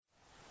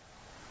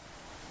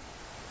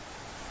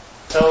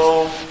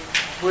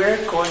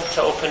We're going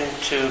to open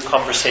to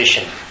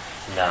conversation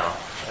now,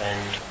 and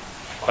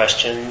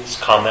questions,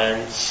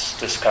 comments,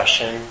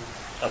 discussion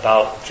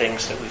about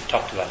things that we've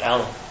talked about.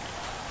 Alan?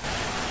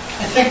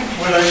 I think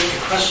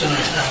the question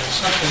I have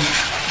is something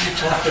you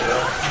talked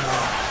about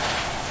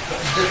but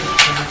in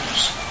different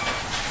terms.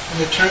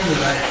 And the term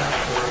that I have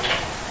for it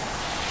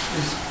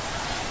is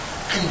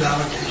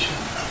invalidation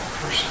of a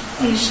person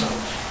by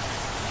self.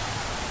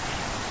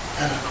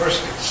 And of course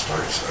it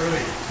starts early,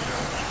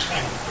 at the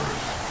time of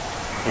birth.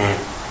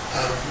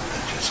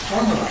 It's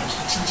formalized,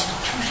 it's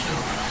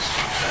institutionalized,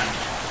 in fact,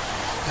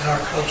 in our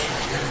culture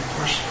and getting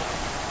more so.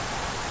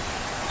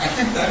 I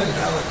think that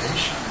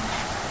invalidation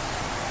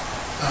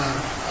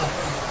of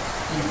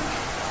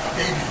a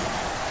baby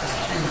as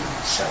a human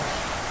itself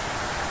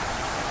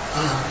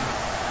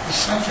is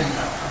something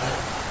that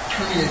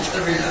permeates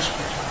every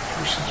aspect of a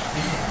person's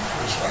being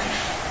for his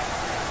life.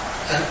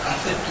 And I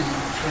think,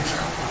 for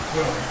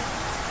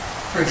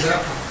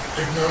example,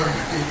 ignoring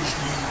a baby's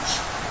needs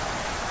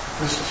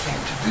was the thing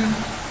to do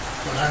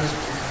when I was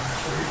born in the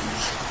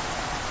 30s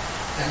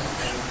and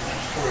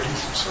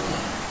 40s and so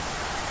on.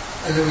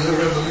 And there was a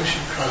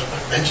revolution caused by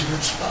Benjamin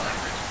Spock.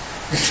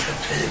 He said,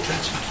 pay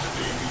attention to the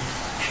baby.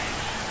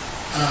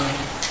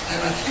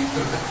 And I think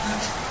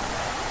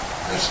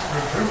that's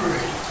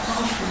reverberated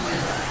all through my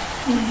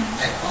life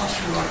and all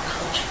through our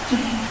culture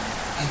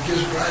and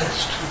gives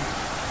rise to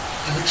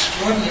an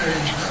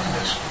extraordinary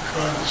numbness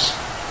because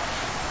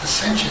the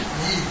sentient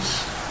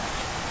needs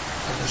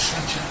of the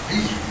sentient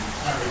being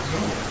are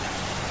ignored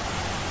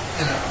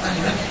and are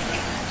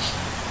unrecognized.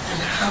 And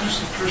how does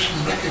the person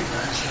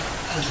recognize that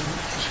as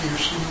he or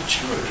she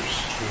matures?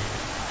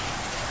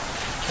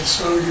 And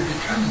so you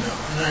become known.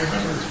 And I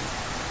remember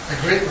a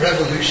great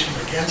revolution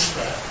against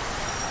that,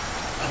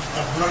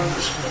 a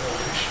bloodless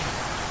revolution,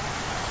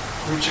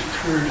 which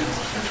occurred in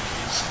the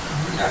 50s,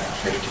 not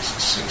the 50s,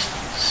 the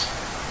 60s,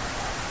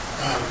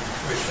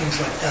 with things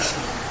like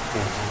ethno,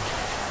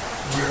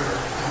 where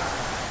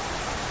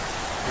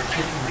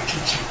people were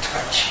teaching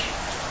touch,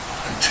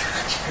 and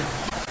touch could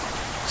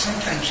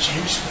sometimes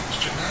change things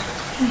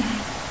dramatically.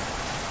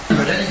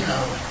 But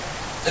anyhow,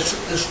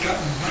 it's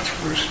gotten much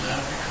worse now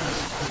because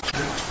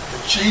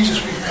the changes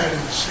we had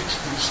in the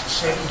 60s, the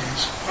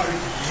 70s, part of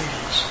the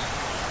 80s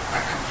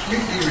are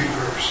completely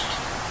reversed.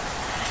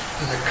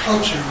 And the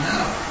culture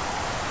now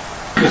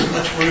is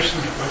much worse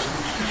than it was in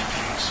the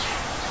 50s.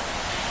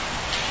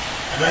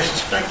 And I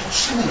suspect it's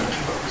similar to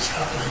what was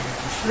happening in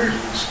the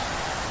 30s,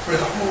 where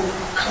the whole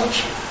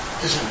culture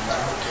is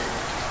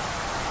invalidated.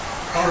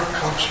 Our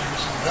culture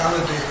is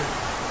invalidated.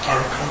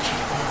 Our culture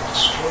is being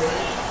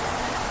destroyed.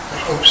 The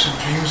hopes and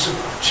dreams of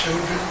our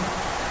children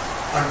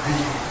are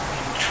being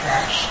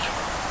trashed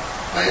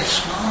by a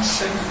small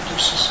segment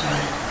of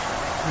society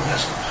who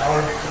has the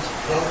power because of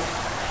wealth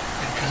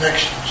and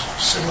connections to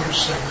similar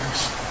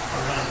segments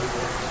around the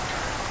world.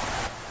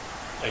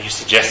 Are you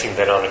suggesting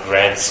that on a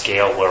grand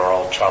scale we're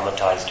all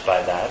traumatized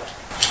by that?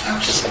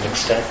 Absolutely. To some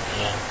extent?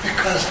 Yeah.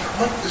 Because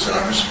what is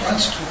our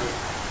response to it?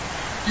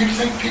 You'd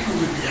think people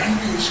would be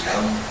angry as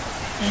hell.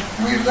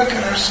 We look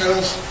at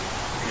ourselves,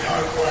 we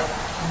are what?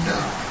 No.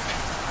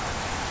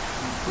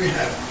 We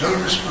have no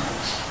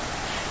response.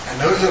 And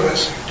those of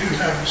us who do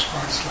have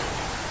response, like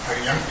our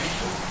young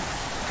people,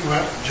 go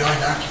out and join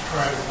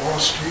Occupy Wall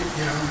Street,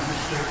 and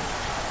if they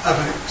have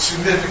a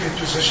significant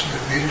position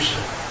of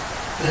leadership,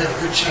 they have a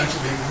good chance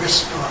of being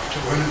whisked off to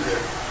one of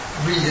their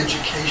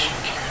re-education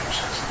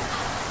camps, as they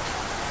call it.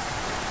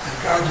 And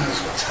God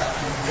knows what's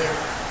happening there.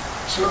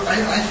 So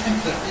I think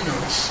that,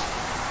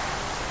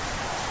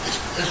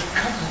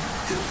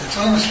 it's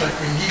almost like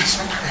we need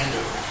some kind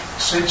of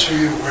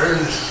sensory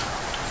awareness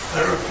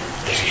therapy.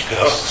 There you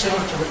go.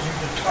 Similar to what you've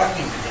been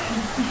talking about.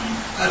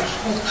 At a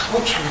whole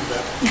cultural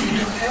level,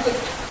 we don't have it.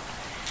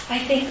 I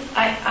think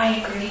I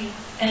agree.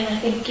 And I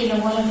think,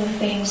 one of the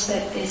things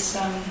that is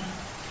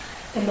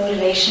the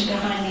motivation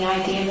behind the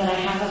idea that I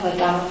have of a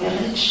Dhamma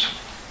village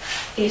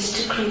is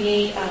to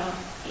create a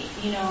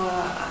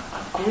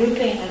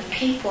grouping of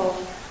people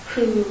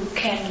who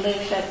can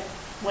live at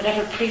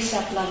whatever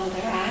precept level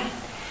they're at,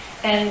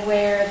 and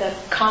where the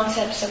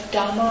concepts of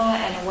Dhamma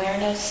and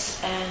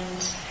awareness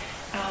and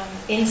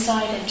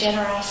insight and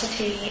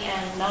generosity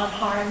and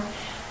non-harm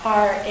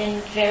are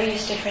in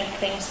various different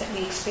things that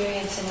we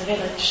experience in a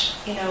village,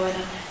 in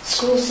a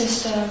school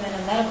system, in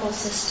a medical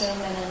system,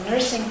 in a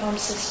nursing home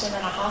system,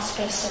 in a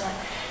hospice, in a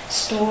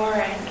store,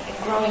 and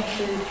growing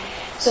food,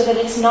 so that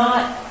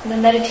the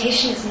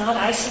meditation is not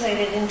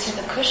isolated into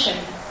the cushion.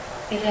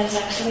 It is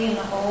actually in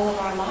the whole of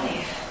our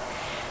life.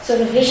 So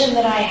the vision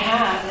that I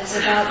have is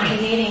about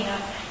creating a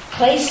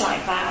place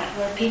like that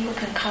where people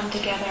can come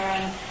together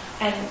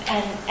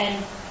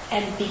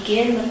and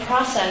begin the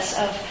process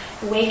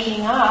of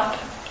waking up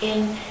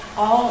in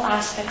all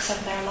aspects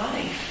of their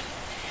life.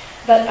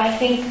 But I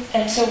think,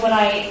 and so what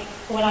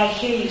I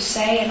hear you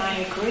say, and I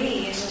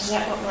agree, is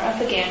that what we're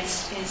up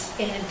against is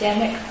in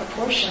endemic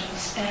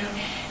proportions, and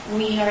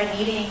we are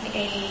needing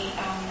a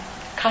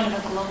kind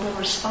of a global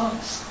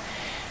response.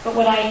 But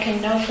what I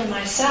can know for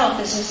myself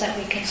is that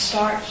we can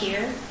start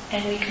here,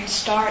 and we can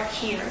start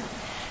here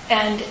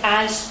And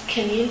as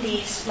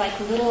communities, like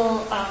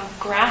little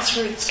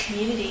grassroots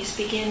communities,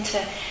 begin to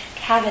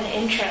have an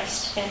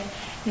interest in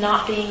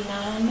not being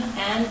numb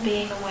and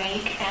being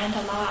awake and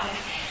alive,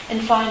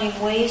 and finding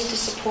ways to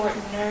support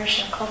and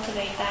nourish and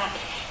cultivate that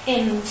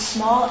in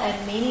small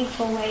and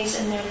meaningful ways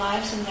in their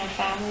lives and their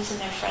families and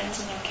their friends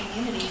and their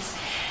communities,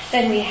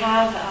 then we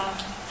have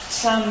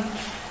some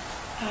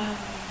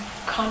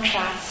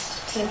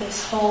contrast to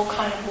this whole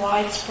kind of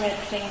widespread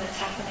thing that's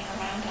happening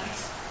around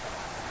us.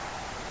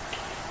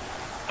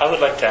 I would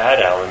like to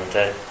add, Alan,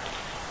 that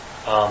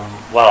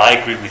while I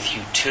agree with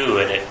you too,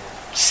 and it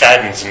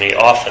saddens me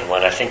often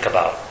when I think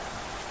about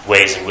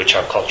ways in which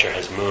our culture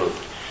has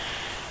moved,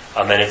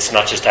 and it's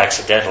not just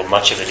accidental,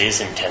 much of it is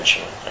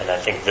intentional. And I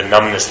think the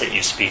numbness that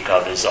you speak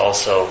of is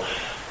also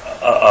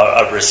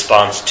a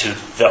response to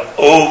the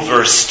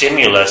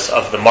over-stimulus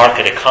of the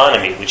market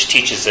economy, which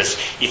teaches us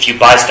if you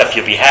buy stuff,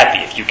 you'll be happy.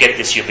 If you get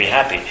this, you'll be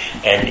happy.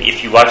 And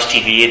if you watch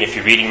TV and if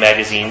you're reading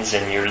magazines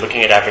and you're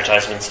looking at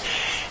advertisements,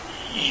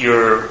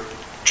 you're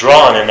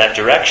drawn in that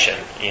direction.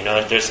 You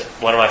know, there's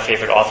one of my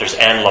favorite authors,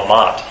 Anne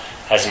Lamott,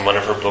 has in one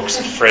of her books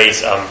the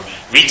phrase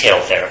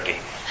retail therapy.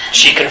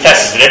 She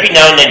confesses that every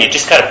now and then you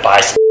just got to buy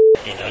some,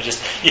 you know,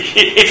 just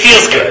it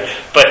feels good.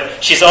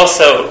 But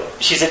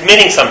she's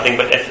admitting something,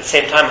 but at the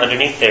same time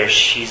underneath there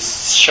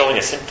she's showing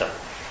a symptom,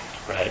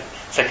 right?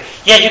 It's like,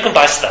 yeah, you can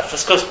buy stuff.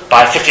 Let's go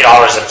buy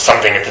 $50 of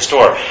something at the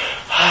store.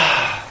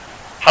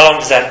 How long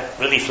does that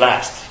relief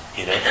last?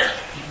 You know,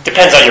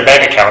 depends on your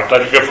bank account,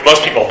 but for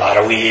most people,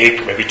 about a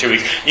week, maybe 2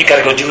 weeks. You got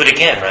to go do it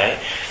again, right?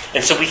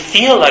 And so we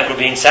feel like we're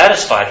being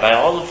satisfied by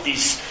all of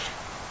these,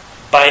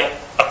 by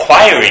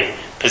acquiring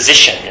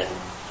position and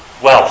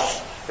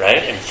wealth, right,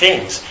 and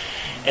things.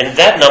 And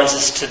that numbs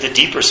us to the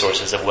deeper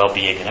sources of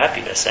well-being and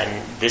happiness.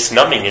 And this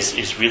numbing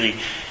is really,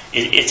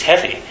 it's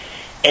heavy.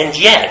 And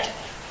yet,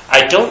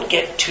 I don't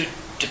get too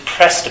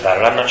depressed about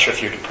it. I'm not sure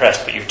if you're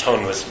depressed, but your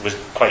tone was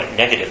quite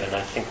negative, and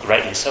I think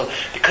rightly so,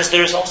 because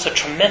there is also a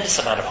tremendous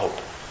amount of hope.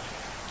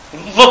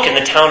 Look, in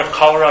the town of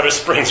Colorado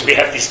Springs, we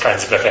have these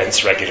kinds of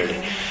events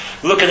regularly.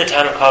 Look in the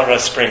town of Colorado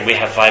Springs, we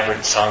have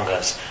vibrant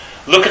sanghas.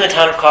 Look in the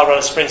town of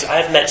Colorado Springs,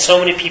 I've met so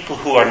many people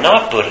who are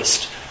not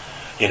Buddhist,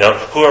 you know,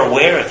 who are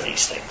aware of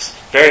these things.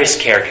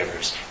 Various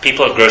caregivers,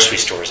 people at grocery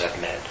stores I've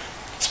met.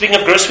 Speaking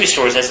of grocery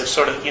stores, as a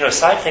sort of, you know,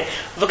 side thing,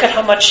 look at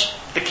how much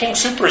the King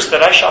Soopers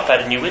that I shop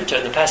at in Uinta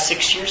in the past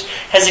 6 years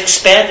has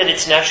expanded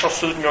its natural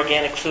food and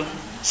organic food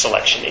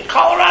selection in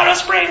Colorado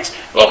Springs.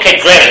 Okay,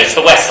 granted, it's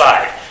the west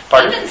side.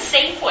 Pardon? Even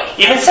Safeway.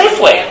 Even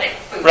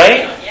Safeway,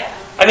 right? Yeah.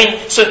 I mean,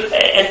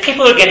 and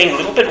people are getting a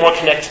little bit more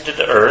connected to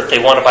the earth. They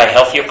want to buy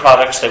healthier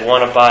products. They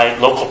want to buy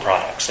local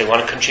products. They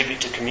want to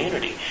contribute to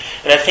community.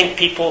 And I think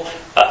people,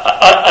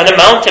 an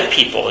amount of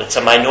people, it's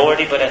a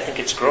minority, but I think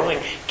it's growing,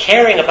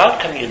 caring about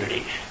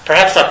community.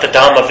 Perhaps not the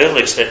Dhamma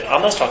village that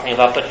Amma's talking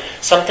about, but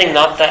something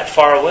not that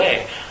far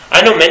away.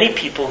 I know many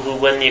people who,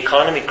 when the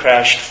economy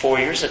crashed 4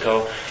 years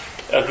ago,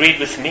 agreed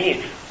with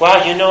me,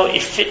 wow, you know,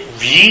 if it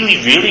really,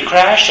 really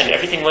crashed and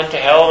everything went to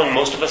hell and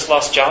most of us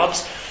lost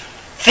jobs,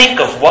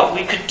 think of what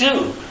we could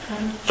do.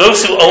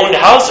 Those who owned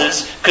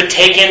houses could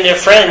take in their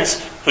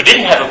friends who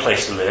didn't have a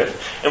place to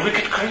live, and we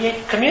could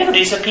create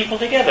communities of people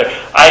together.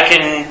 I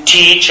can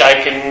teach,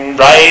 I can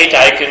write,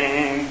 I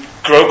can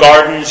grow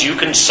gardens, you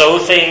can sew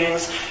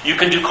things, you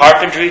can do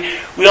carpentry.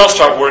 We all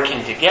start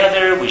working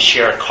together, we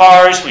share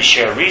cars, we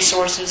share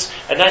resources.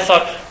 And I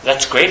thought,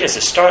 that's great as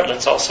a start.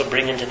 Let's also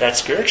bring into that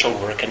spiritual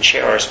work and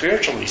share our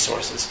spiritual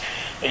resources.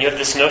 And you have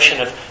this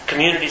notion of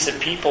communities of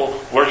people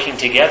working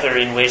together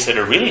in ways that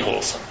are really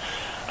wholesome.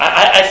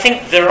 I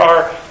think there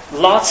are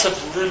lots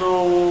of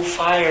little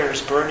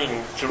fires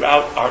burning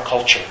throughout our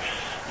culture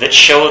that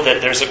show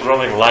that there's a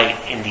growing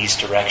light in these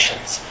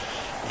directions,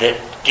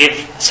 that give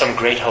some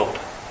great hope.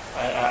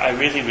 I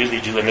really, really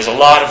do. And there's a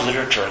lot of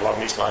literature along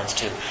these lines,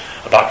 too,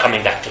 about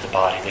coming back to the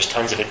body. There's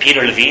tons of it.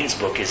 Peter Levine's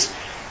book his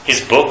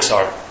books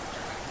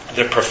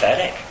they're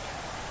prophetic.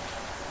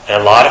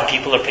 And a lot of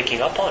people are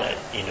picking up on it,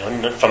 you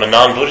know, from a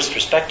non-Buddhist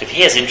perspective.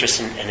 He has interest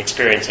and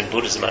experience in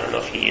Buddhism. I don't know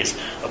if he is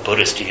a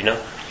Buddhist, do you know?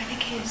 I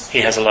think he is. He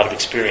has a lot of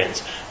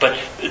experience. But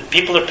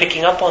people are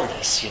picking up on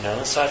this, you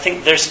know. So I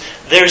think there's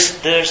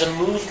a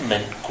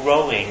movement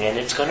growing, and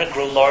it's going to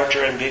grow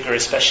larger and bigger,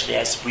 especially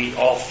as we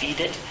all feed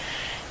it.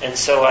 And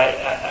so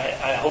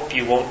I hope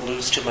you won't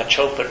lose too much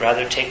hope, but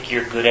rather take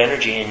your good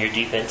energy and your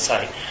deep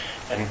insight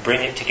and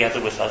bring it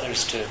together with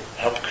others to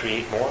help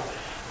create more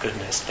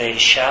goodness. They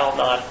shall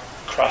not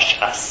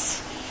crush us.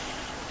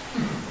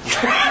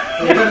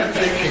 What I'm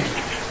thinking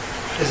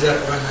is that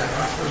when that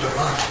Arthur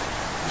Levant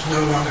is no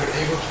longer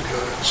able to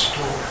go to the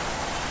store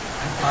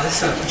and buy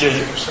something for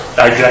himself.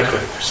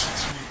 Exactly.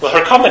 Well,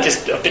 her comment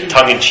is a bit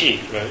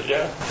tongue-in-cheek, right?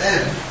 Yeah.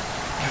 Then,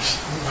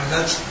 when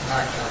that's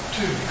knocked out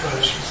too,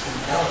 because she's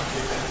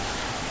invalidated,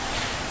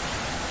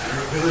 and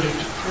her ability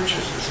to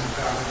purchase is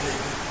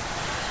invalidated,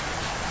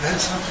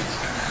 then something's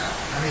going to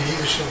happen. I mean,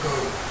 either she'll go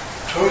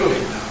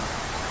totally numb,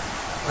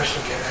 or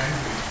she'll get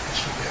angry, and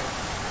she'll get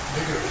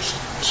vigorous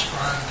and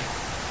respond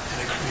in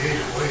a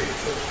creative way.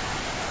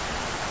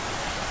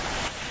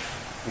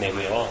 May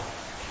we all.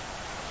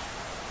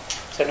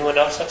 Does anyone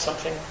else have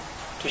something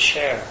to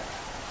share,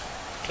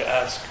 to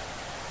ask?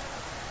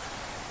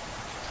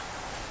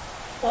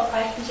 Well,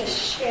 I can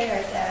just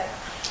share that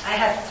I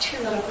have 2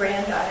 little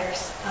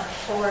granddaughters,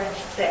 4 and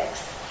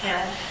 6,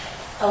 and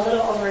a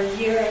little over a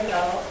year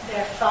ago,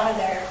 their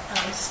father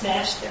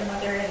smashed their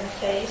mother in the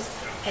face,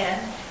 and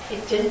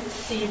it didn't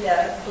see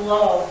the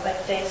blow,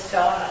 but they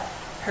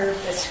heard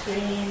the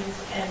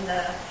screams,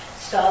 and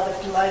saw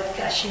the blood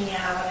gushing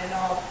out, and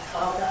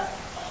all the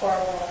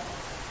horrible,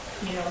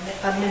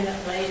 a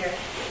minute later.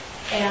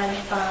 And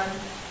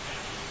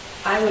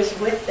I was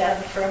with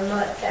them for a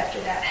month after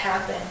that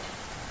happened,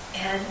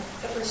 and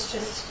it was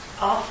just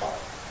awful.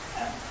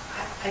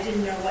 I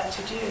didn't know what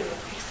to do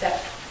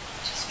except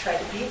just try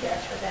to be there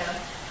for them.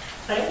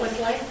 But it was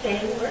like they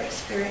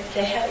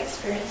had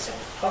experienced a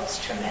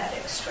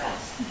post-traumatic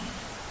stress.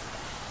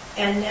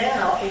 Mm-hmm. And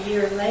now, a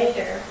year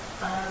later,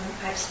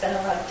 I've spent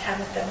a lot of time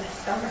with them this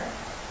summer,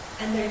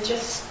 and they're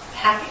just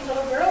happy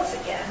little girls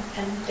again.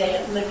 And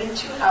they live in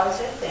 2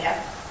 houses. They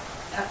have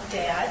a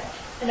dad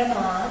and a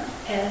mom,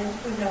 and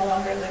we no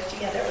longer live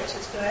together, which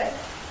is good.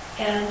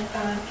 And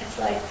it's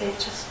like they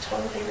just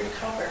totally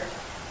recovered.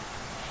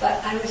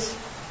 But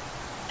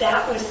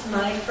that was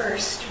my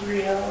first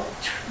real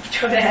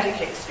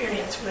traumatic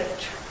experience with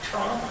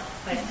trauma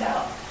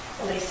myself,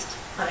 at least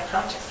on a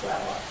conscious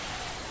level,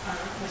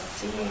 was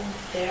seeing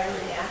their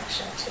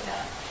reaction to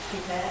that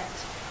event.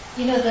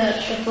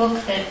 The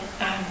book that,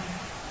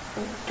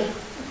 the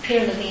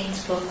Pierre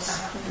Levine's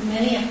books,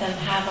 many of them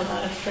have a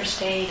lot of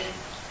first aid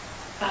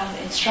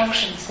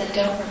instructions that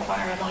don't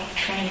require a lot of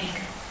training.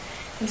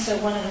 And so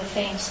one of the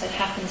things that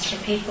happens for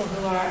people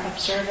who are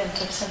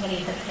observant of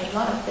somebody that they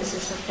love is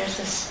that there's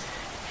this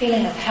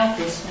feeling of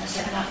helplessness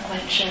and not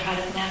quite sure how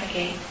to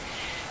navigate.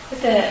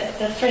 But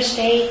the first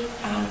aid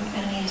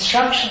and the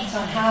instructions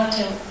on how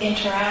to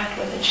interact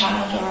with a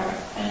child or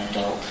an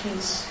adult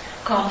who's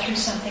gone through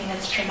something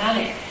that's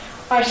traumatic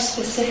are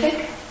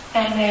specific,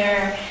 and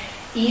they're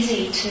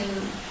easy to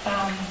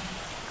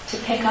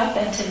pick up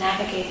and to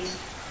navigate.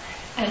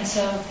 And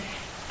so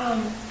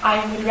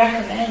I would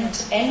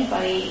recommend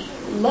anybody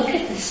look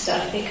at this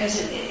stuff,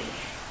 because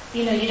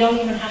you don't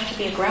even have to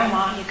be a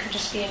grandma. You could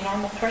just be a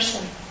normal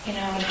person, in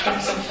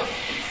terms of,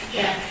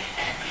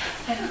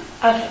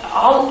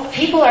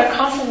 people are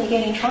constantly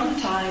getting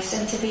traumatized,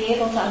 and to be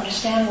able to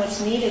understand what's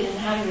needed and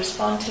how to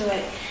respond to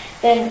it,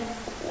 then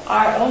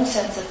our own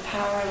sense of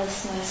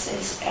powerlessness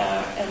is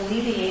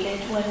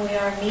alleviated when we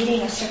are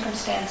meeting a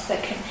circumstance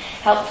that can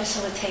help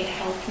facilitate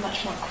health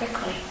much more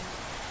quickly.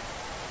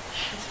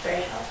 It's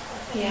very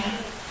helpful. Yeah.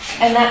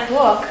 And that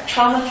book,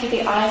 Trauma Through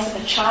the Eyes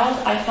of a Child,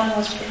 I found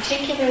was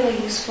particularly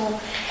useful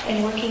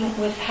in working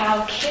with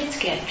how kids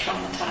get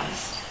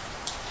traumatized,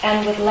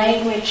 and with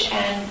language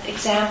and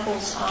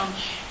examples on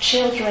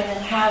children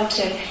and how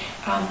to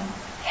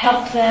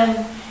help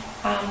them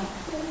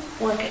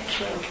work it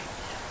through.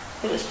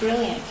 It was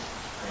brilliant.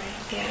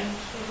 Right.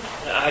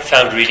 Yeah. I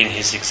found reading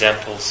his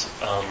examples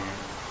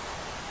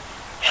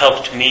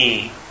helped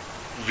me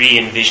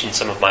re-envision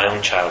some of my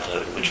own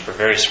childhood, which for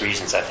various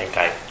reasons I think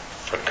I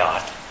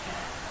forgot.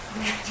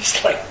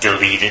 Just like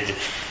deleted,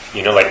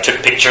 like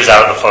took pictures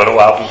out of the photo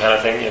album kind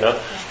of thing,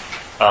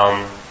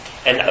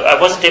 And I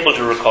wasn't able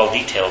to recall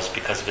details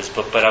because of his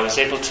book, but I was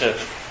able to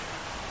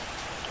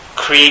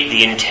create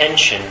the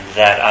intention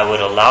that I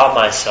would allow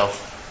myself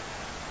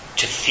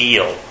to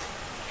feel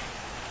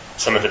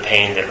some of the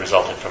pain that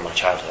resulted from my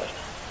childhood.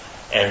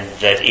 And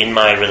that in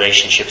my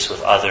relationships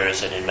with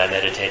others and in my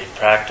meditative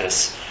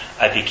practice,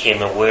 I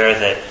became aware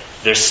that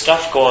there's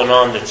stuff going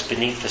on that's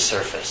beneath the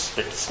surface,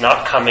 that's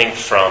not coming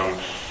from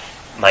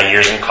my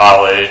years in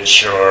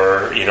college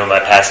or, my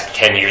past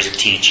 10 years of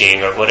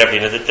teaching or whatever.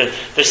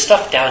 There's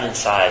stuff down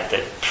inside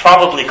that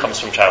probably comes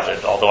from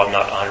childhood, although I'm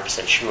not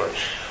 100% sure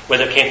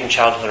whether it came from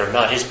childhood or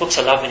not. His books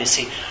allowed me to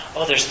see,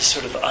 there's this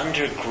sort of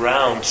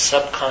underground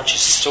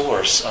subconscious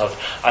source of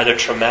either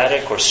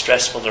traumatic or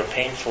stressful or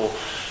painful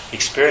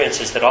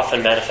experiences that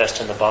often manifest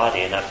in the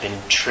body, and I've been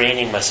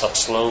training myself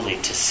slowly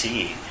to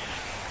see.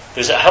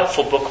 There's a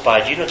helpful book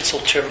by, do you know this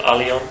old term,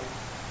 Alion?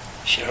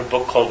 Her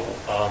book called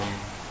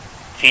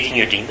Feeding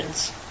Your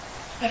Demons?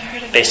 I've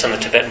heard of it. Based on the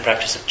Tibetan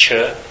practice of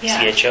Cho,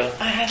 C-H-O.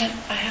 I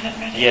haven't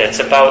read it. Yeah, it's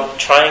about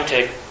trying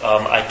to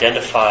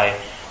identify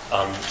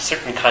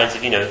certain kinds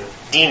of,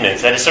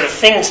 demons, that is sort of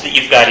things that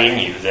you've got in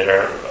you that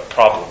are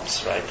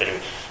problems, right, that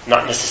are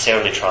not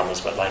necessarily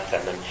traumas, but like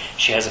them. And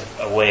she has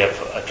a way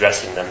of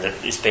addressing them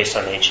that is based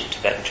on ancient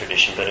Tibetan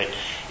tradition, but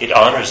it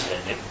honors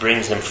them. It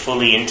brings them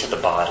fully into the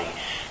body.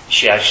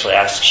 She actually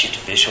asks you to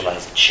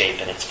visualize its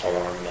shape and its form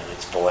and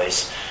its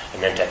voice,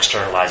 and then to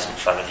externalize it in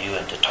front of you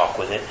and to talk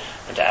with it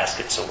and to ask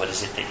it, so what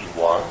is it that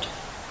you want?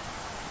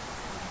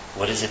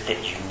 What is it that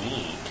you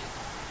need?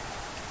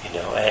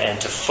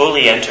 And to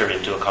fully enter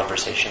into a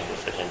conversation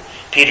with it. And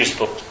Peter's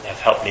book have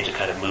helped me to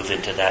kind of move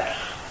into that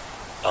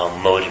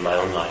mode in my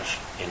own life,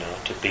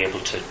 to be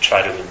able to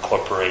try to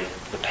incorporate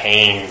the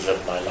pains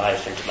of my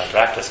life into my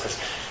practice, because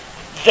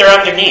they're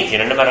underneath.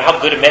 No matter how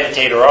good a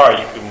meditator are,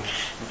 you can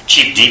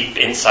achieve deep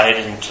insight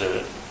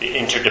into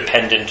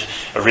interdependent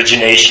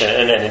origination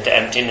and then into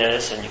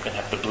emptiness, and you can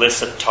have the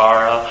bliss of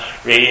Tara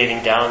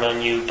radiating down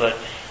on you, but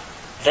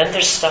then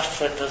there's stuff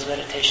that those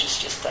meditations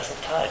just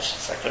doesn't touch.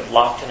 It's like they're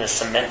locked in a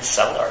cement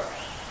cellar,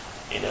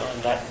 and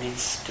that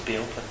needs to be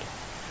opened.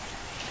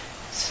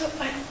 So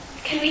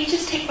can we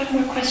just take one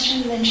more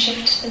question and then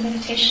shift to the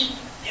meditation?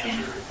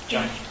 Yeah. Sure.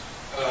 John?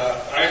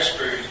 I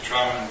experienced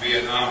trauma in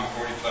Vietnam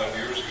 45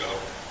 years ago,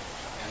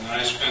 and then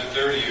I spent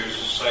 30 years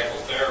as a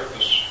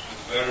psychotherapist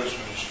with the Veterans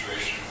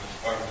Administration and the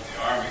Department of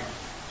the Army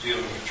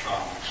dealing with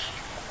trauma.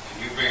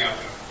 And you bring up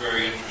a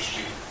very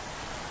interesting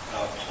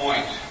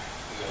point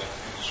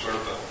in sort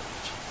of a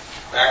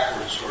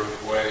backward sort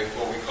of way,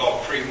 what we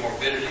call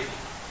pre-morbidity.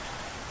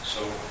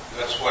 So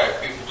that's why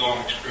people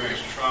don't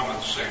experience trauma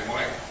the same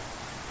way.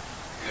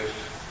 If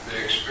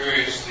they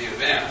experience the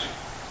event,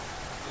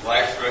 the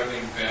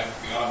life-threatening event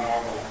beyond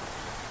normal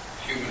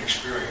human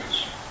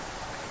experience,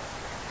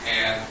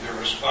 and their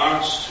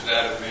response to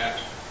that event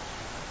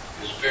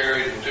is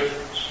varied in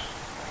difference.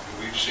 And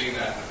we've seen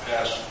that in the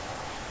past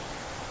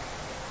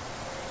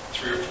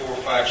 3 or 4,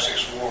 5,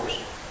 6 wars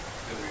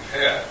that we've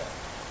had.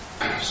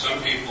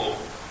 Some people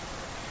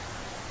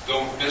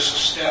don't miss a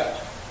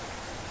step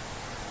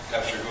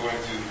after going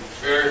through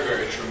very,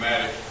 very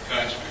traumatic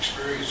kinds of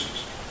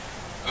experiences.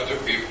 Other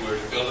people are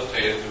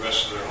debilitated the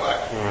rest of their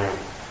life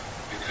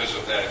because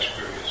of that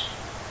experience.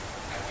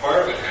 And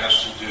part of it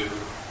has to do,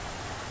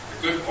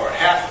 the good part,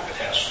 half of it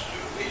has to do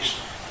at least,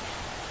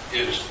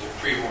 is the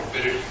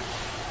pre-morbidity.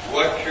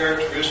 What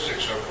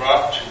characteristics are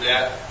brought to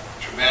that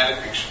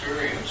traumatic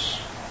experience,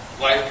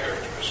 life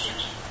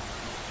characteristics,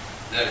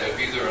 that have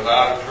either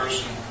allowed a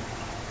person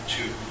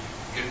to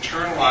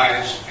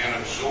internalize and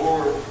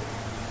absorb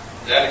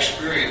that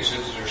experience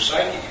into their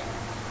psyche,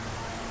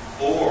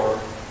 or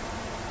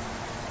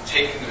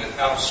taking it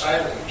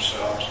outside of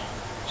themselves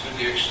to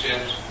the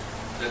extent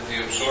that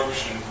the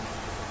absorption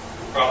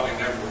will probably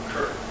never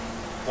occur.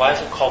 Why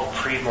is it called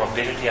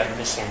pre-morbidity? I'm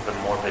missing the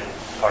morbid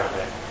part of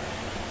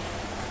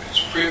it. It's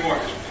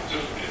pre-morbid.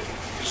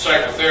 In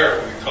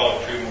psychotherapy, we call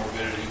it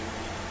pre-morbidity.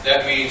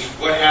 That means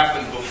what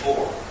happened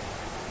before.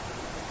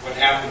 What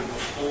happened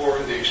before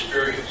the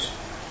experience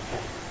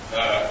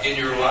in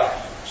your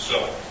life. So,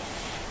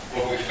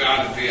 what we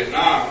found in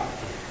Vietnam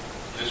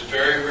is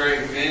very,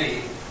 very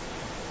many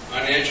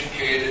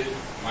uneducated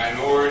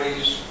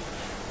minorities,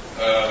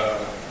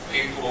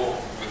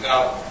 people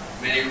without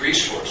many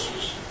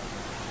resources,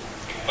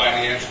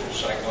 financial,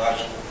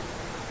 psychological,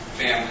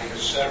 family,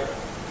 etc.,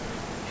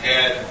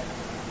 had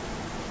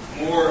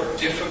more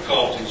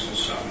difficulties in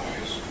some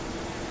ways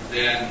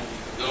than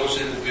those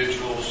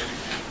individuals,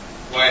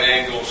 white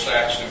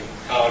Anglo-Saxon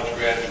college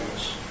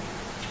graduates,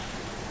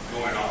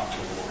 going off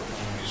to war,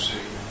 you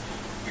see,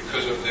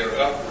 because of their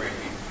upbringing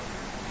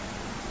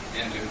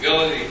and the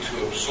ability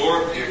to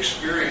absorb the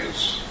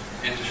experience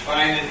and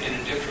define it in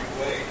a different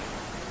way.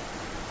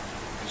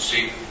 And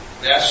see,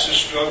 that's the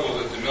struggle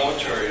that the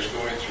military is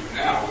going through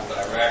now with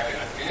Iraq and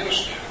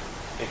Afghanistan.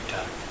 Big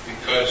time.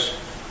 Because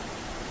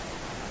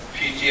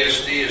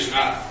PTSD is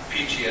not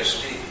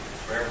PTSD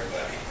for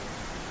everybody.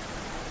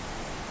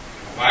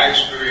 My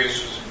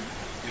experiences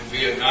in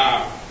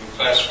Vietnam would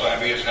classify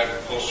me as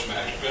having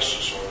post-traumatic stress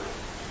disorder,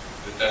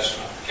 but that's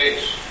not the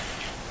case.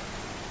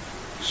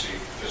 You see,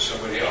 that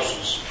somebody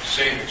else's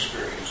same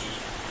experiences,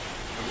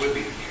 it would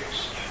be the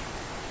case.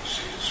 You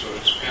see, so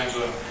it depends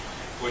on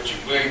what you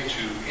bring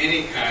to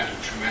any kind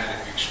of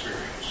traumatic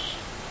experience.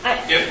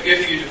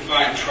 If you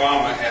define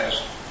trauma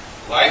as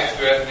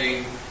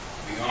life-threatening,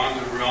 beyond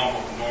the realm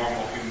of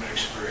normal human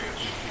experience.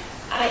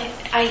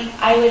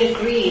 I would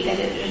agree that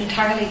it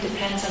entirely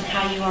depends on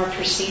how you are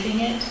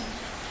perceiving it.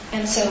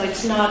 And so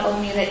it's not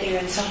only that you're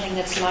in something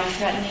that's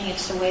life-threatening,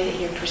 it's the way that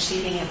you're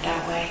perceiving it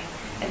that way.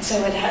 And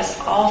so it has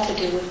all to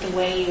do with the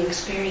way you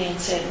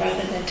experience it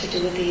rather than to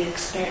do with the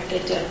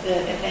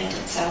event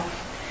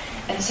itself.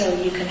 And so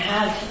you can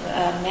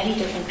have many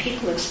different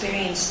people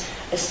experience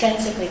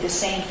ostensibly the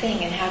same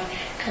thing and have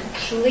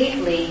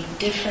completely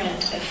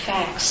different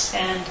effects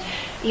and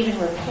even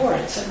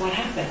reports of what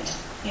happened,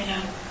 you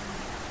know.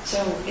 So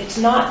it's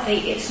not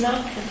the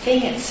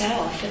thing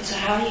itself, it's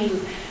how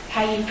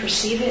you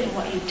perceive it and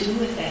what you do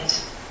with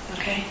it.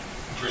 Okay?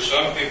 For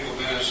some people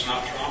then it's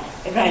not trauma.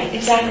 Right,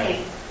 exactly.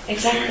 Right.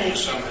 Exactly. For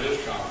some it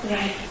is trauma.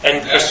 Right.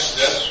 And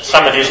That's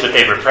some it is, but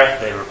they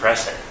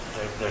repress it.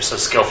 They're so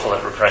skillful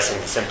at repressing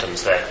the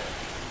symptoms that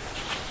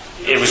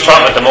it was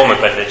trauma at the moment,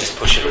 but they just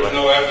push it away. There's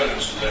no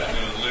evidence of that in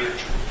the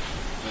literature.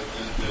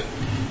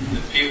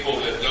 The people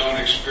that don't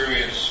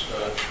experience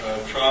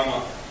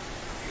trauma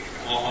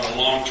on a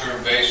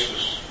long-term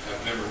basis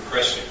have been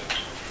repressing it.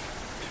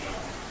 You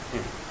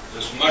know,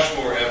 there's much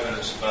more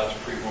evidence about the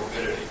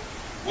pre-morbidity.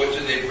 What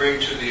do they bring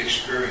to the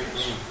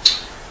experience?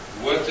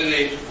 What do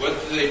they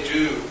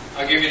do?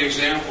 I'll give you an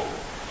example.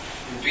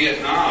 In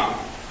Vietnam,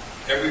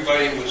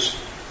 everybody was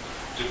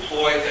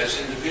deployed as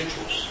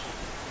individuals.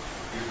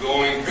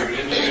 You're an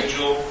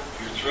individual,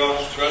 you're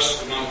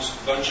thrust amongst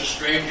a bunch of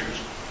strangers,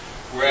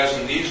 whereas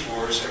in these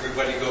wars,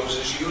 everybody goes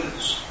as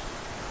units.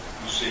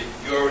 You see,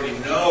 you already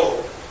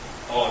know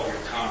all of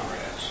your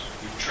comrades.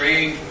 You've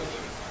trained with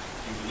them,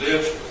 you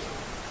lived with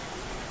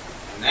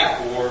them. In that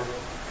war,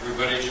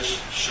 everybody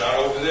just shot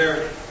over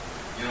there,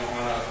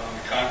 on a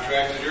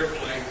contracted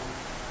airplane,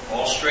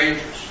 all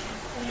strangers,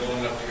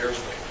 filling up the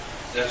airplane.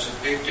 That's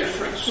a big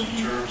difference in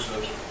terms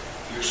of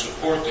your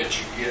support that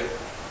you get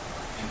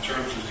in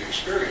terms of the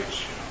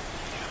experience.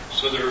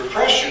 So the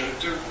repression,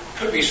 there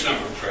could be some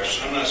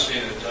repression. I'm not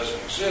saying it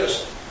doesn't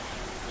exist,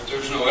 but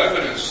there's no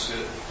evidence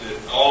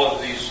that all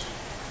of these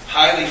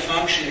highly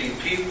functioning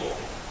people,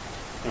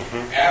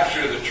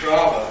 after the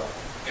trauma,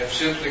 have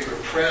simply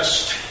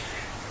repressed,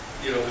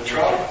 the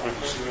trauma.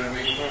 See what I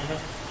mean?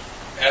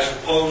 As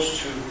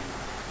opposed to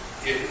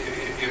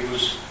it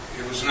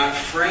was not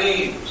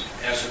framed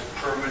as a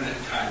permanent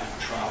kind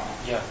of trauma.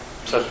 Yeah.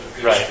 So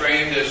it was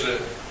framed as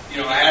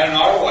I had an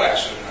auto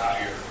accident out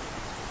here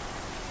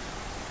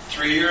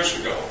 3 years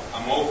ago.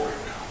 I'm over it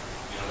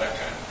now. That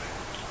kind of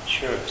thing.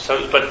 Sure.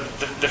 So, but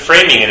the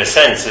framing, in a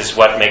sense, is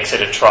what makes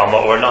it a trauma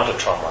or not a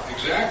trauma.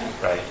 Exactly.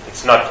 Right.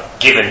 It's not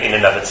given in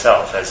and of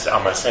itself, as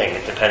Amma is saying.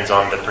 It depends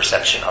on the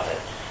perception of it.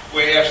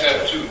 Well, you have to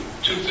have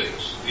two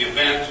things: the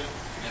event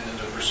and then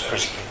the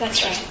perception.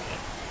 That's right.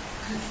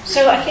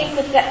 So I think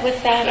with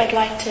that, I'd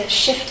like to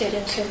shift it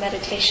into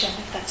meditation,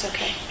 if that's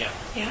okay. Yeah.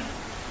 Yeah.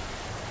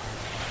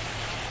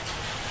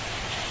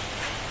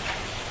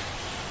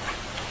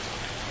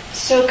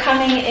 So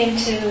coming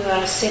into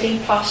a sitting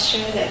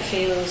posture that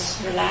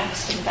feels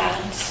relaxed and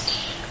balanced.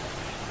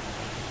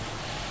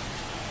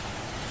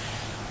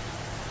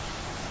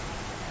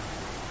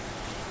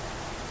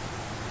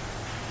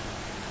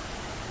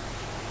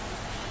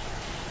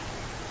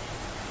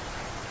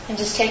 And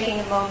just taking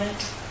a moment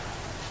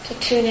to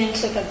tune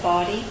into the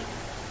body.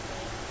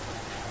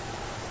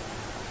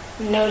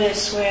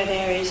 Notice where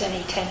there is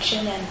any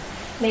tension and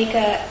make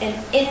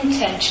an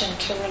intention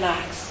to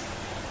relax.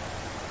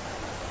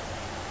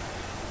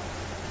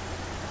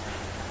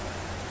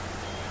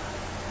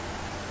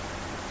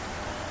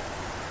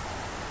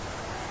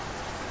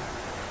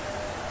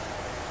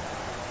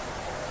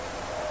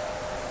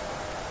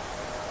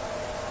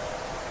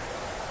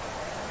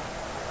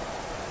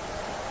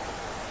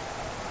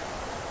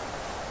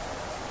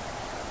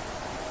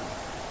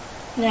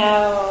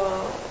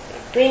 Now,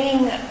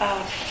 bringing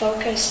a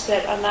focus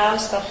that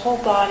allows the whole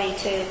body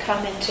to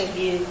come into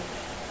view,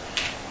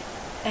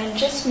 and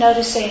just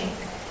noticing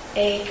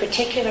a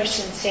particular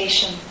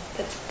sensation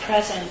that's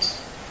present.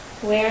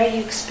 Where are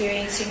you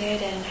experiencing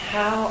it, and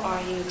how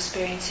are you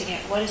experiencing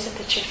it? What is it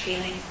that you're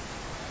feeling?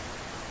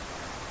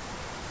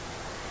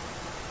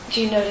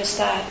 Do you notice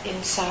that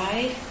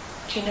inside?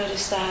 Do you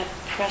notice that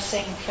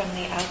pressing from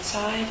the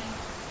outside?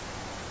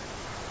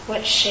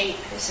 What shape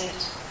is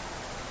it?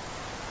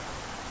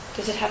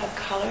 Does it have a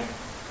color?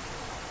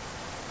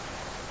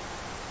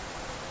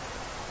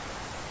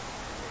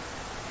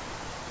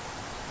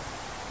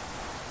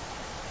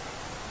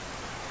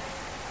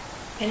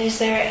 And is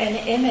there an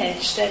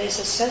image that is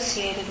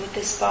associated with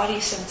this body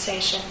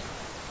sensation?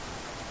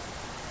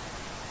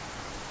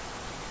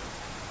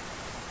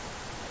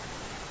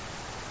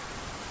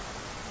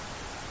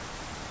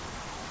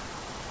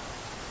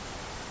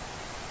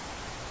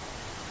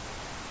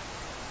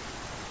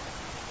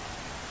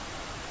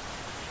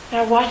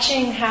 Now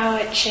watching how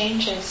it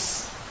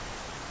changes,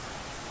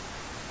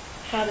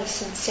 how the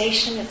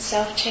sensation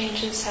itself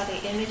changes, how the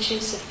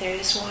images, if there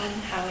is one,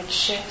 how it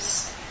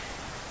shifts,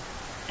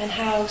 and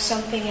how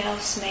something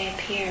else may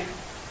appear.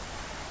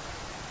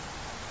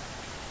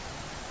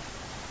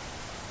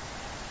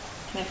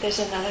 And if there's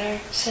another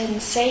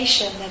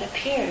sensation that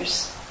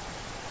appears,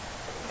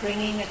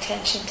 bringing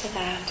attention to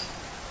that,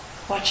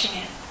 watching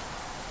it.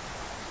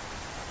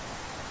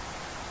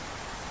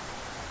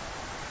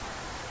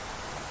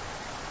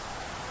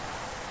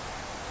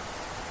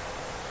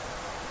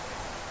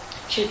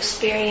 To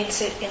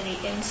experience it in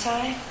the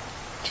inside,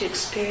 to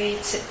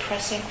experience it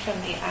pressing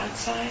from the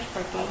outside,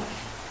 or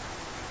both.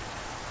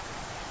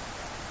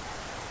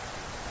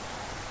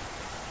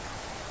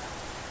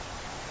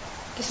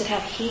 Does it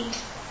have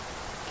heat?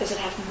 Does it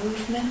have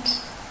movement?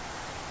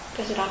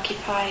 Does it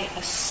occupy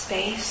a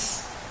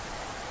space?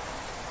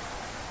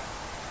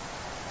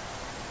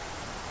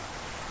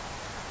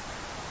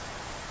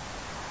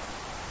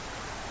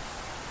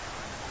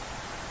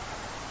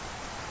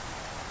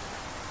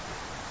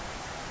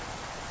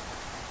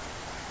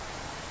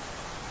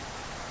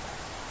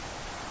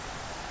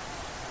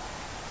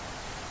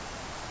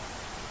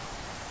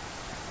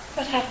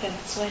 What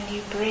happens when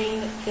you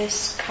bring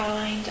this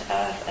kind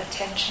of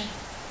attention?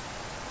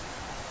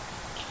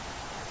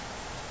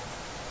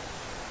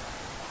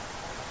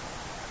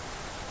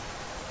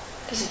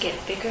 Does it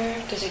get bigger?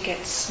 Does it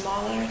get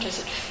smaller? Does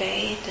it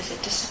fade? Does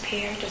it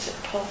disappear? Does it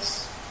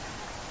pulse?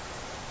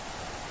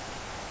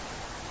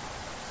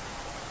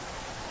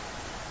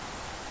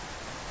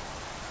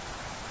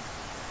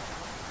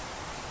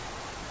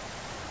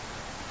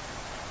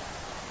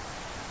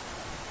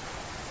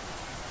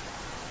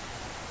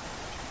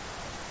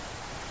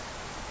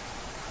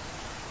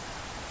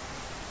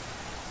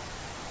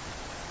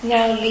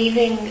 Now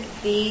leaving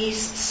these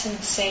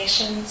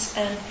sensations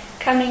and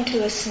coming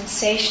to a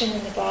sensation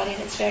in the body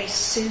that's very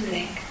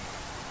soothing.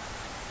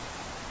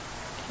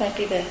 It might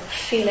be the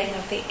feeling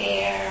of the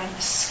air on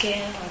the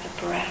skin or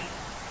the breath.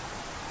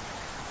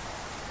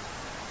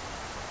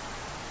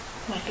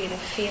 It might be the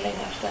feeling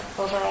of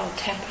the overall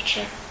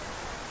temperature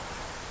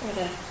or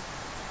the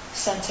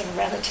sense of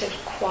relative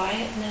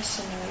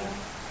quietness in the room.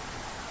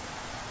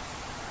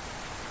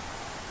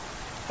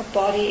 A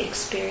body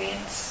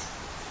experience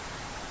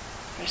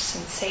or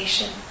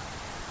sensation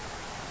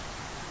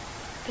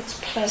that's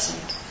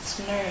pleasant, it's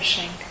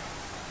nourishing.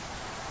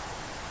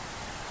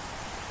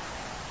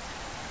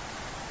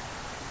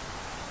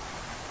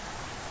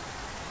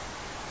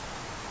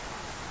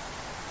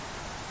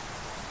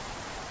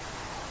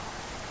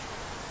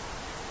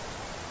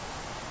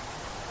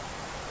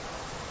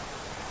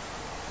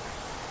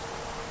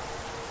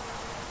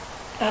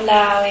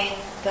 Allowing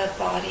the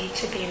body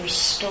to be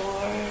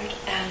restored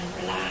and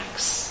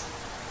relax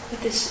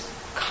with this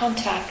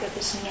contact with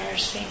this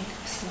nourishing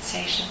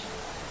sensation.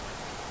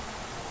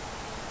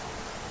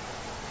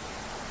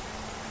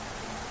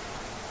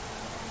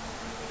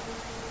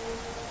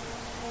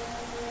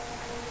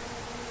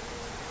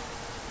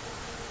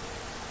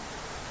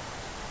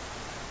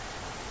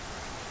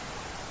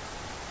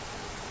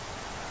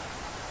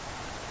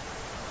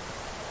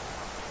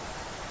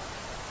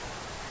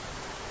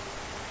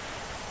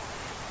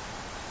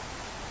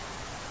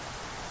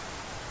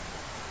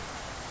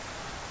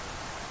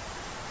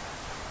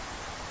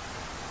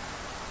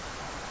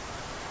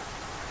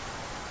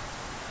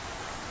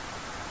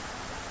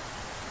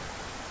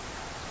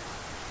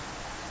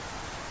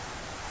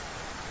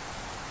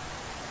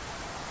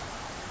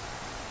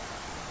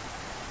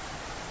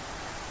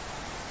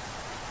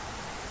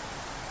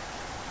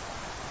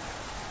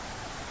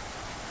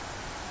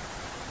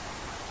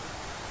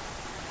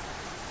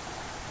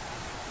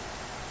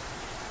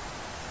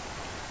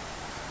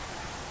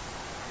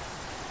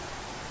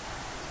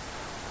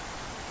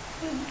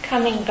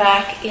 Coming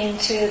back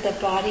into the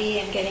body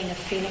and getting a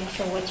feeling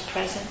for what's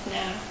present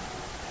now.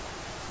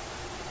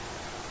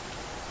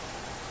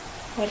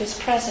 What is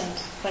present?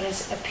 What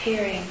is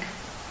appearing?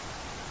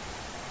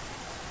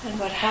 And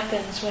what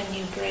happens when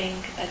you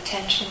bring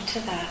attention to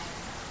that?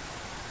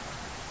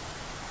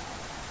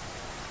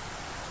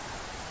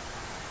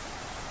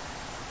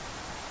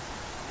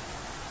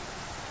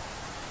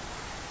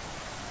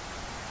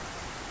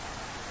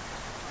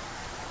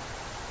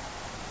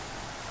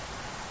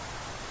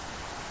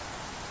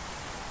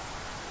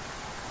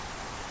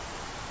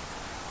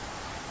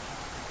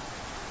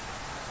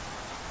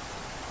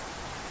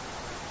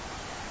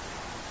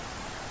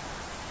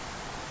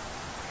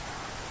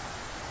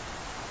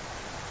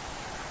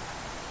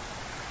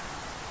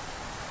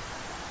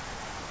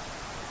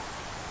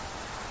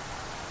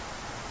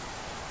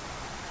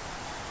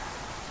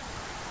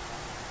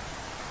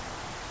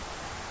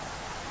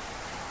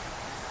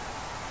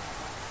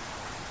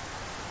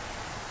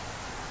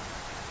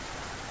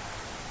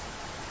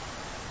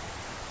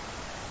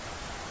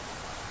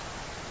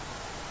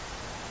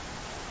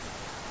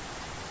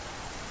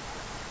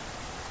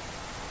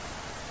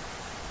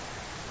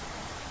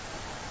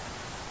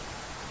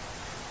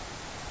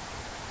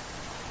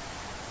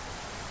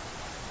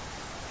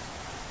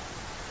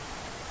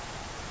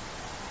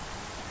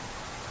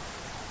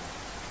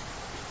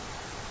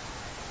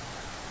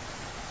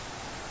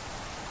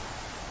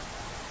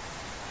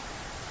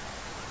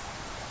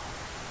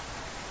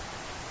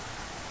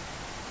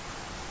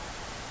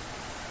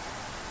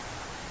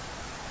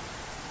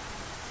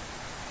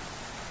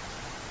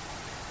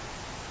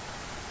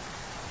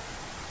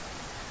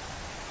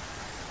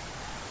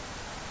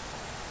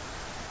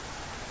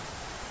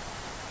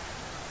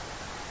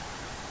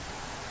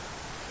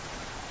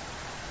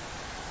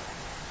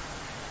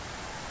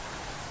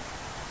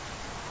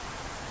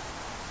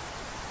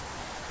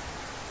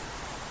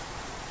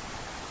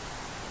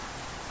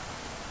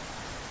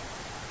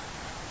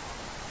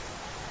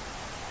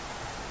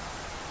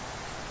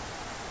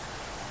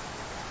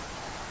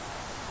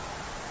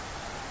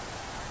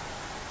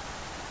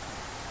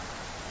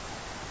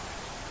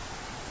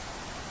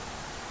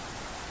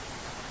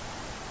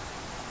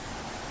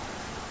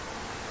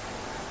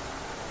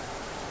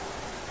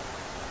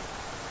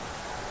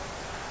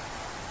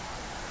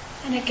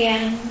 And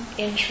again,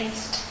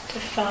 interest to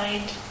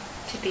find,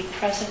 to be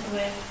present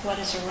with what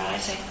is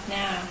arising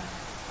now.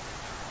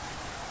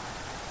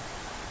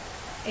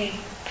 A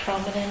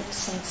prominent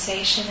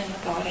sensation in the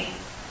body,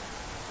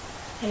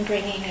 and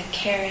bringing a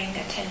caring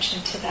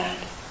attention to that.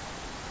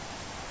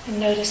 And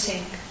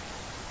noticing,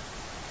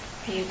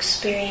 are you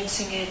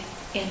experiencing it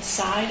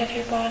inside of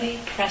your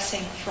body,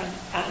 pressing from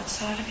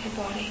outside of your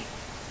body?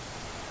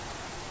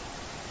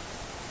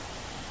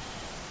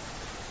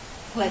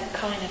 What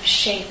kind of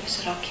shape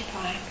is it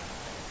occupying?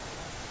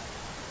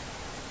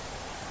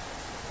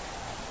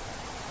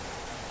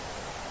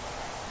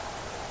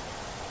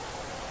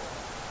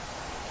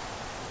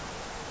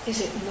 Is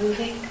it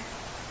moving?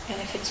 And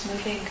if it's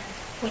moving,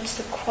 what's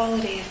the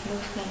quality of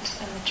movement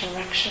and the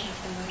direction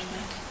of the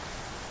movement?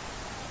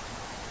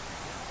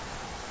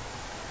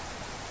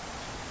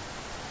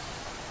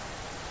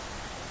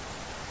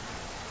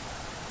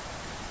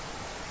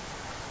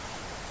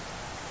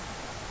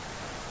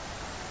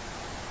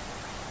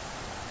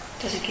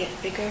 Does it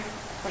get bigger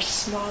or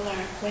smaller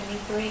when you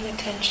bring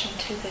attention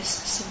to this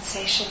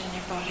sensation in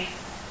your body?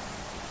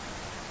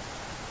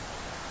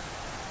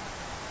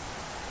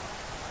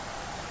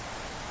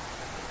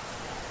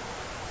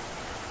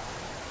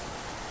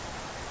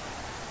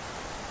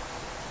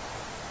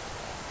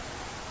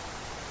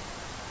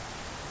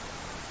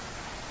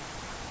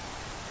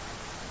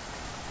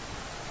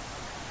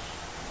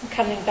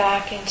 Coming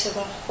back into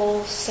the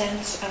whole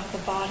sense of the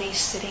body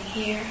sitting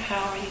here,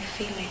 how are you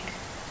feeling?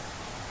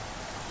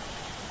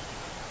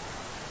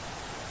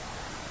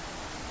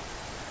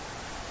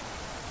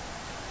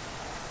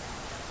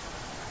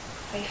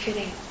 Are you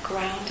feeling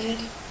grounded?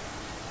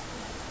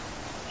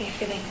 Are you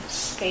feeling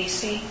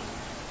spacey?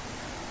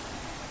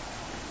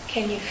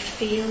 Can you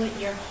feel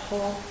your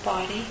whole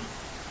body?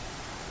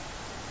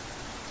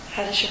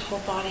 How does your whole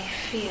body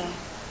feel?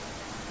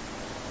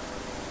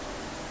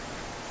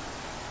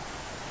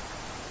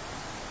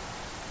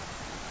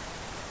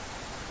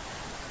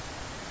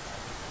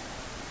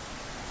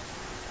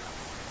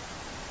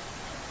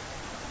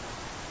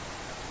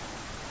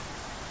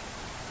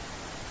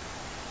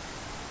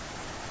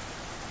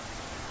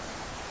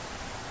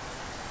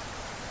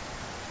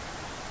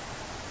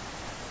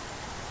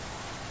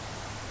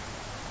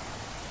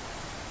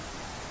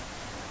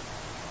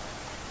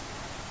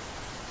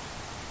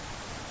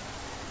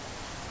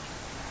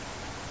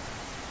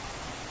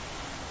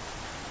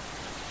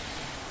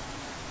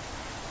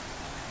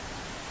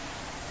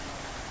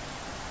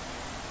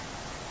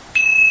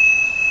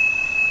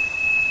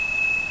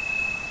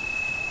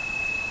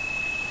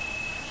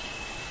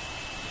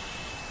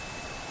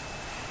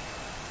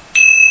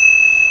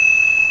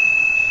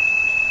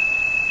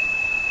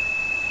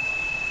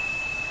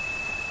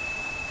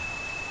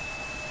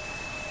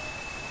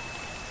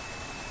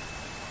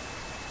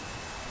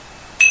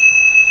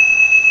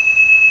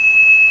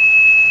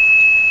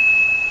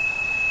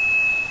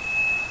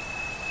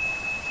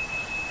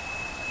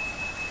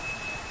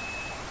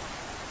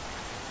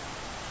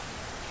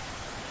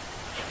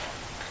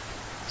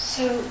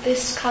 So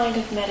this kind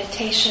of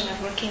meditation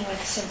of working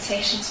with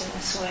sensations in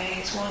this way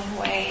is one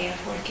way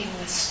of working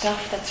with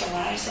stuff that's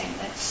arising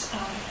that's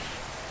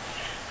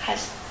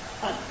has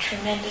a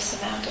tremendous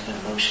amount of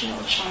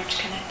emotional charge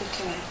connected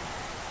to it.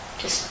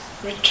 Just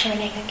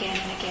returning again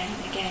and again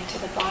and again to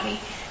the body,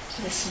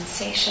 to the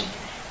sensation,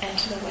 and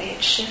to the way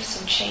it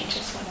shifts and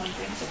changes when one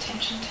brings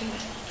attention to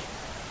it.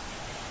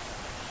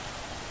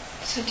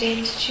 So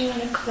Dave, did you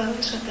want to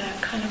close with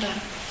a kind of a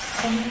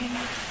summary?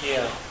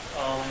 Yeah.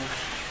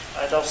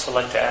 I'd also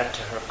like to add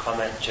to her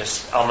comment,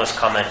 Alma's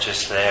comment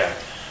just there,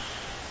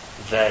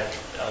 that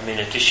in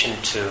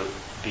addition to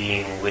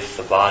being with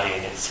the body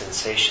and its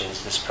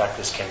sensations, this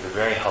practice can be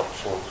very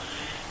helpful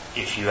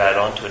if you add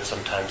on to it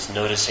sometimes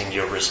noticing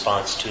your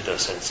response to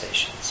those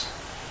sensations.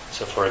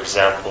 So for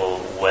example,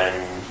 when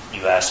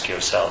you ask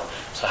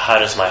yourself, so how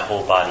does my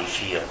whole body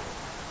feel?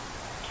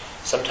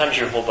 Sometimes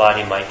your whole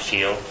body might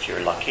feel, if you're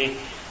lucky,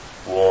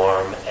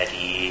 warm, at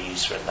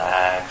ease,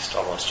 relaxed,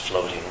 almost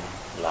floating,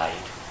 light.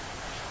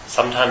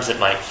 Sometimes it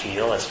might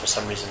feel, as for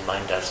some reason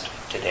mine does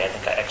today, I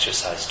think I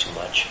exercise too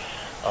much,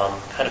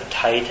 kind of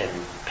tight and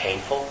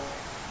painful.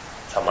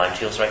 That's how mine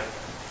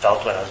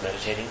felt when I was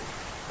meditating.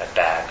 My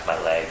back, my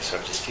legs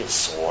sort of just feel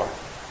sore,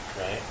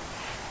 right?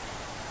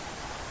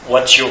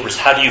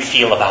 How do you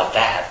feel about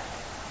that?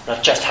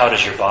 Not just how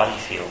does your body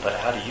feel, but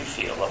how do you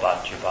feel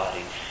about your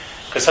body?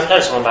 Because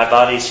sometimes when my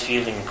body's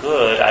feeling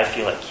good, I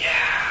feel like,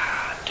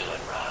 yeah,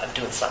 I'm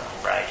doing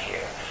something right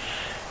here.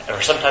 Or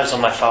sometimes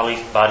when my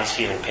body's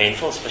feeling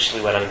painful,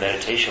 especially when I'm in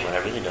meditation, when I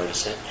really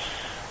notice it,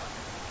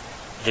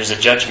 there's a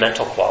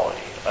judgmental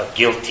quality, a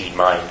guilty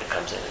mind that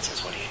comes in and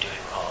says, what are you doing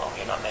wrong?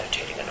 You're not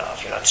meditating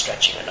enough. You're not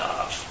stretching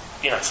enough.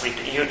 You're not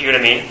sleeping. You know what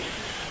I mean?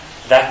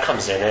 That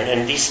comes in,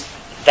 and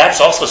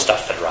that's also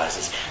stuff that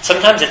arises.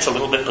 Sometimes it's a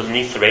little bit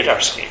beneath the radar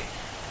screen.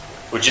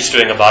 We're just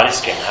doing a body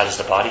scan. How does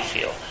the body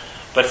feel?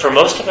 But for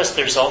most of us,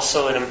 there's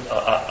also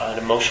an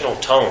emotional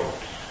tone,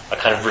 a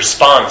kind of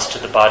response to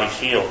the body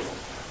feel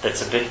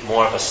that's a bit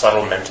more of a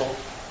subtle mental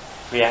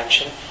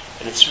reaction.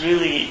 And it's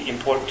really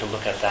important to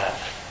look at that.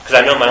 Because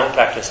I know in my own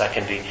practice I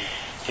can be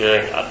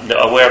feeling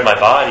aware of my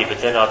body, but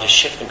then I'll just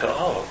shift and go,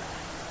 oh.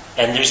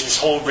 And there's this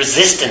whole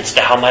resistance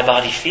to how my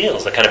body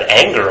feels, the kind of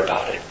anger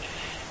about it,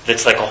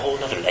 that's like a whole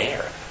other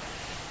layer.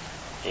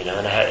 And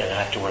I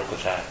have to work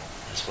with that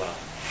as well.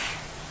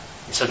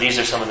 And so these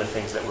are some of the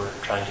things that we're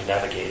trying to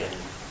navigate, and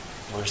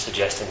we're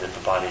suggesting that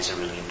the body is a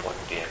really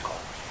important vehicle.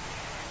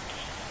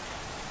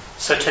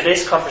 So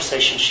today's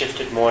conversation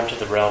shifted more into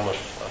the realm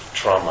of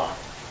trauma.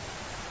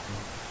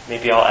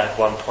 Maybe I'll add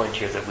one point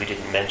here that we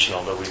didn't mention,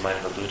 although we might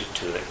have alluded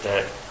to it,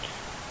 that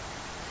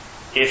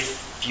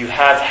if you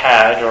have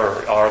had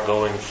or are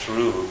going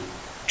through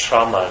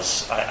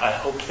traumas, I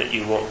hope that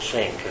you won't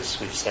think, as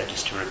we've said,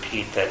 just to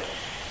repeat, that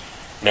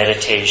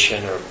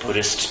meditation or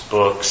Buddhist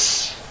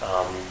books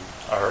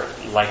are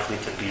likely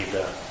to be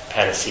the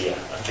panacea,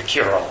 the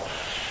cure-all.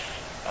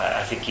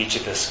 I think each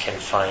of us can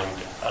find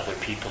other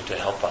people to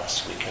help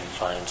us. We can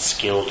find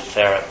skilled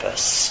therapists,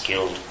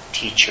 skilled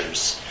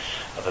teachers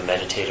of a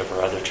meditative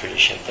or other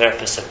tradition,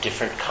 therapists of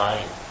different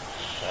kind,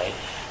 right?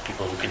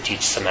 People who can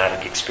teach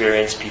somatic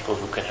experience, people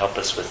who can help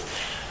us with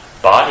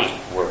body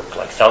work,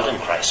 like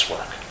Feldenkrais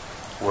work,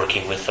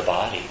 working with the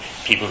body,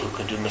 people who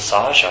can do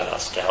massage on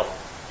us to help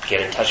get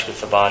in touch with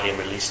the body and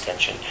release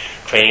tension,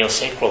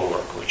 craniosacral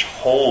work, which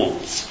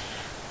holds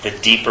the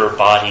deeper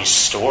body's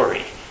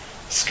story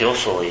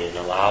skillfully and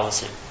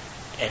allows it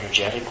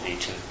energetically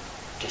to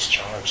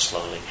discharge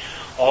slowly.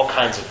 All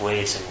kinds of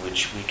ways in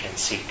which we can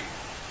seek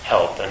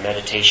help. And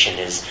meditation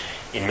is,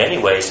 in many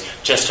ways,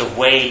 just a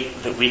way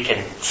that we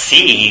can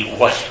see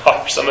what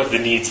are some of the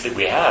needs that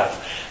we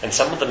have. And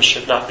some of them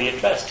should not be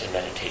addressed in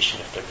meditation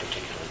if they're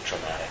particularly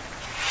traumatic.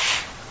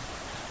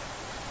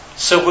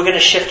 So we're going to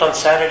shift on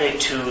Saturday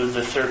to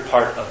the third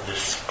part of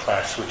this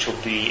class, which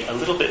will be a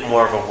little bit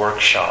more of a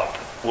workshop.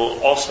 We'll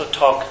also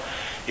talk,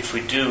 if we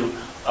do,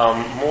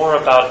 more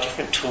about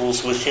different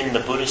tools within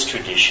the Buddhist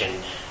tradition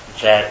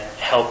that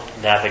help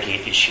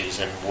navigate issues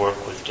and work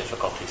with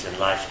difficulties in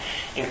life,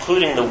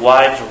 including the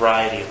wide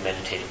variety of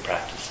meditative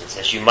practices.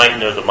 As you might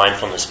know, the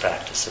mindfulness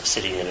practice of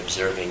sitting and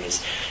observing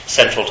is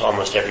central to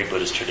almost every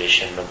Buddhist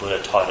tradition. The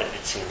Buddha taught it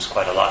seems,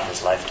 quite a lot in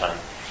his lifetime.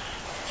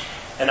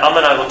 And Amma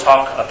and I will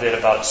talk a bit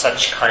about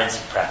such kinds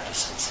of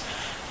practices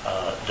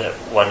that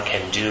one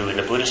can do in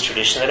the Buddhist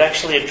tradition that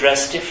actually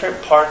address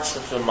different parts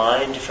of the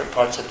mind, different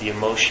parts of the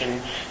emotion,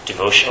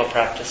 devotional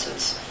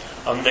practices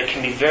that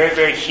can be very,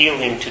 very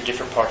healing to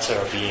different parts of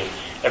our being.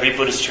 Every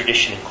Buddhist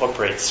tradition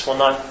incorporates, well,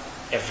 not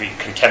every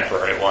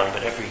contemporary one,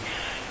 but every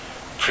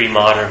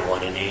pre-modern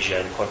one in Asia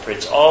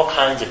incorporates all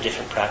kinds of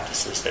different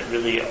practices that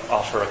really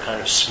offer a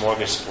kind of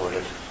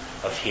smorgasbord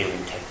of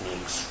healing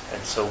techniques.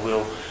 And so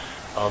we'll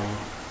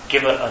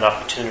give an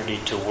opportunity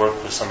to work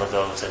with some of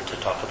those and to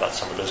talk about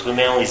some of those. We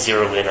may only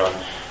zero in on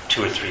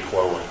 2 or 3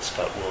 core ones,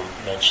 but we'll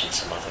mention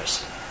some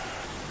others.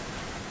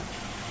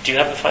 Do you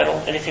have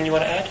anything you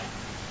want to add?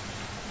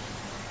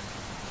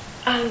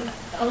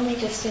 Only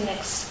just an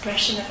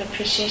expression of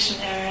appreciation.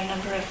 There are a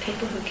number of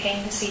people who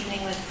came this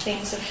evening with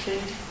things of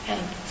food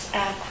and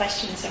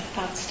questions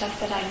about stuff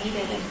that I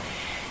needed, and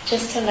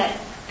just to let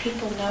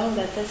people know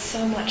that there's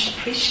so much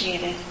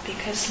appreciated,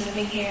 because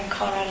living here in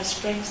Colorado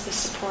Springs, the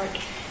support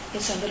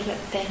is a little bit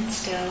thin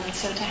still, and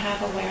so to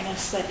have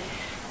awareness that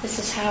this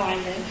is how I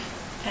live,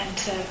 and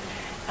to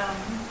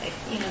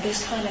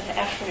this kind of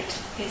effort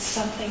is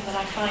something that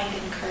I find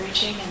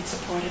encouraging and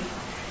supportive.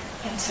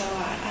 And so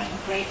I'm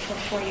grateful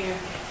for your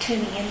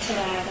tuning into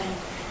that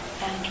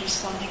and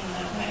responding in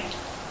that way.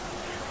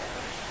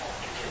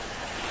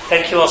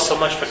 Thank you all so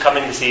much for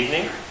coming this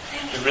evening.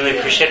 We really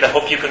appreciate it. I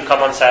hope you can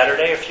come on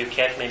Saturday. If you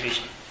can't, maybe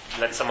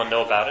let someone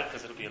know about it,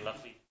 because it'll be a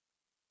lovely...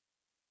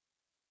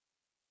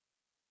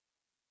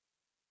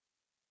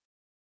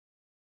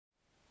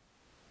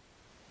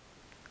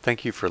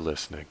 Thank you for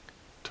listening.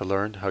 To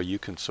learn how you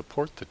can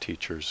support the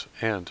teachers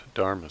and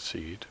Dharma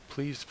Seed,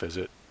 please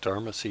visit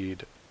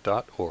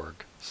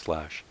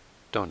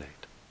dharmaseed.org/donate.